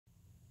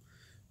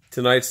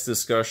Tonight's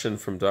discussion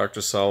from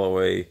Dr.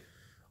 Soloway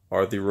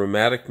are the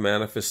rheumatic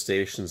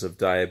manifestations of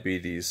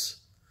diabetes.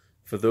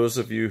 For those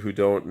of you who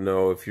don't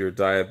know, if you're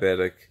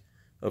diabetic,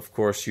 of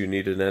course you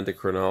need an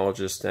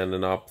endocrinologist and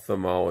an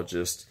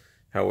ophthalmologist.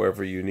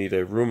 However, you need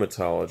a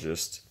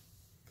rheumatologist.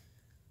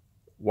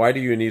 Why do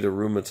you need a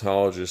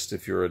rheumatologist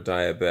if you're a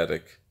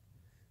diabetic?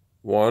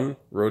 1.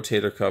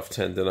 Rotator cuff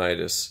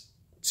tendinitis.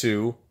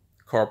 2.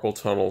 Carpal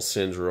tunnel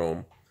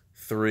syndrome.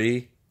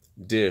 3.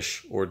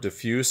 DISH, or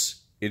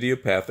diffuse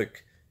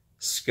idiopathic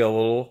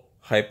skeletal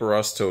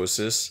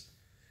hyperostosis,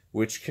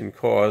 which can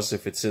cause,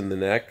 if it's in the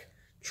neck,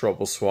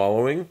 trouble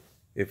swallowing.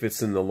 If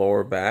it's in the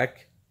lower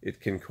back, it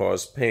can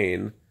cause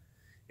pain.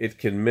 It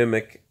can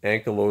mimic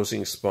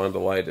ankylosing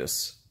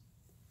spondylitis.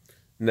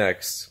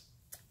 Next,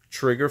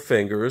 trigger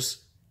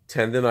fingers,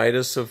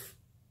 tendinitis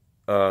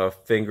of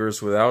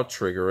fingers without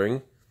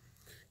triggering,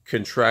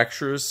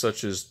 contractures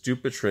such as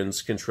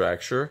Dupuytren's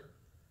contracture,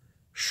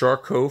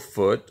 Charcot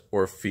foot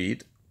or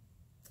feet.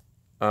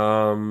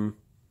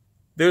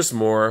 There's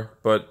more,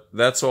 but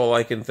that's all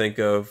I can think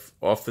of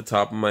off the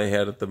top of my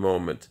head at the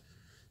moment.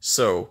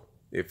 So,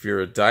 if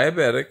you're a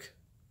diabetic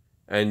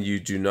and you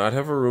do not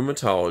have a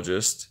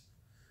rheumatologist,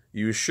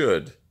 you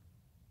should,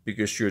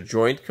 because your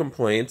joint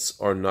complaints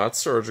are not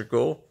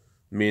surgical,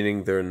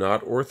 meaning they're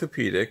not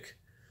orthopedic,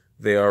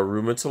 they are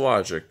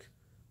rheumatologic.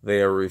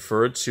 They are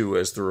referred to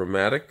as the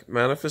rheumatic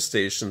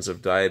manifestations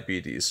of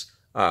diabetes.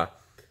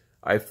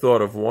 I've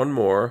thought of one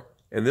more,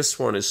 and this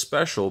one is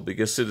special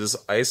because it is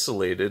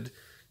isolated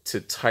to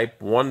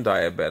type 1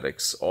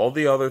 diabetics. All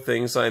the other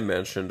things I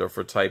mentioned are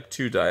for type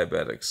 2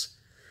 diabetics.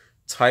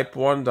 Type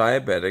 1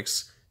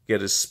 diabetics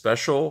get a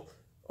special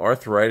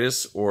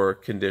arthritis or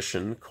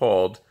condition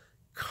called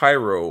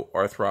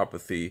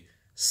chiroarthropathy,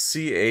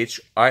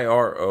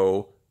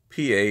 chiropathy,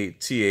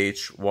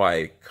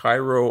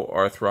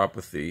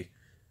 chiroarthropathy.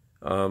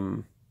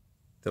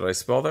 Did I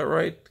spell that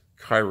right?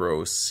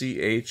 Chiro,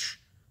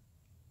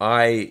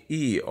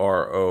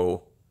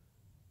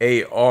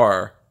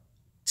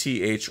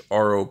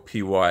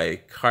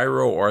 chieroarthropy,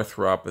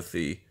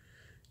 chiroarthropathy.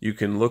 You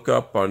can look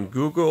up on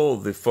Google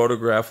the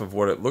photograph of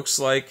what it looks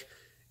like.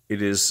 It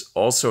is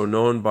also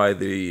known by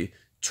the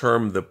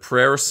term the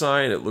prayer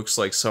sign. It looks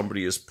like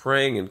somebody is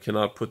praying and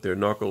cannot put their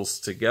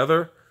knuckles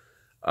together.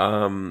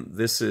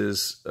 This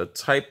is a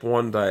type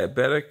 1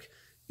 diabetic,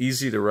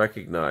 easy to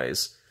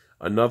recognize.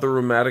 Another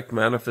rheumatic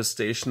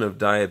manifestation of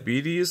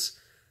diabetes,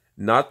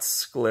 not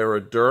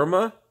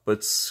scleroderma,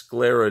 but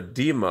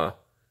sclerodema.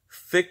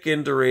 Thick,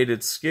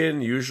 indurated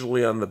skin,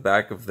 usually on the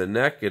back of the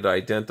neck. It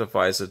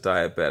identifies a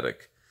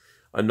diabetic.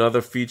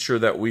 Another feature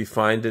that we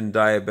find in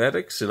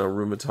diabetics in a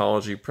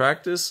rheumatology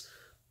practice,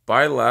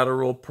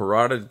 bilateral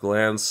parotid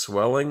gland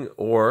swelling,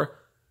 or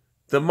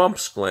the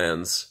mumps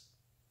glands.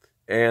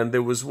 And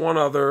there was one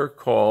other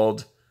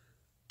called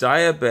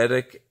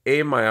diabetic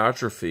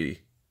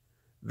amyotrophy.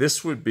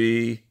 This would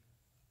be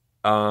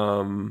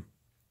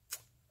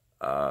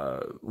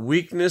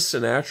weakness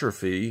and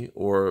atrophy,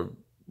 or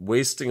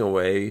wasting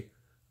away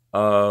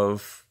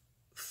of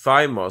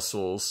thigh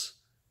muscles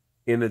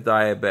in a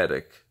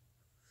diabetic.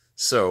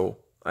 So,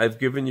 I've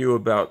given you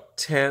about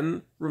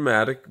 10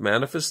 rheumatic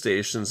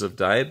manifestations of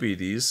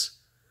diabetes,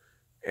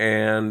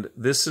 and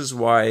this is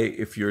why,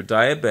 if you're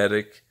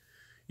diabetic,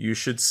 you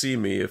should see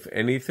me. If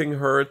anything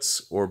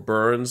hurts or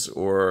burns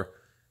or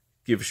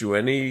gives you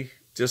any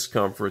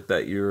discomfort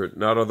that you're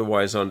not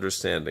otherwise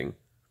understanding.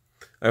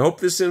 I hope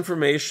this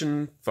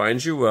information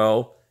finds you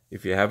well.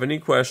 If you have any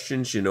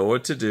questions, you know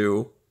what to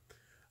do.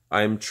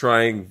 I'm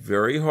trying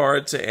very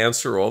hard to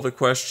answer all the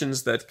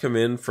questions that come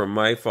in from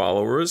my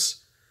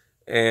followers,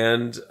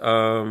 and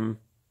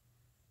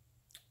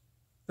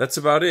that's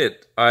about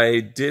it. I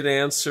did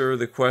answer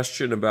the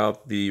question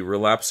about the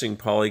relapsing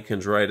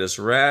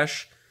polychondritis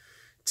rash,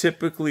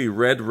 typically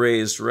red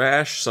raised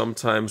rash,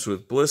 sometimes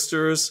with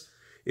blisters.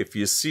 If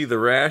you see the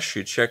rash,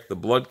 you check the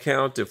blood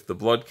count. If the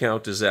blood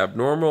count is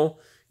abnormal,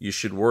 you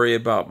should worry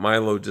about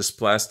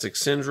myelodysplastic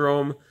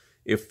syndrome.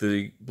 If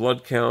the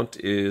blood count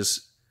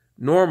is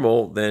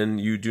normal, then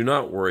you do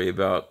not worry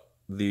about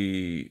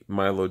the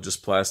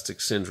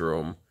myelodysplastic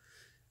syndrome.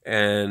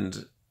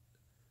 And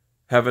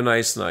have a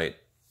nice night.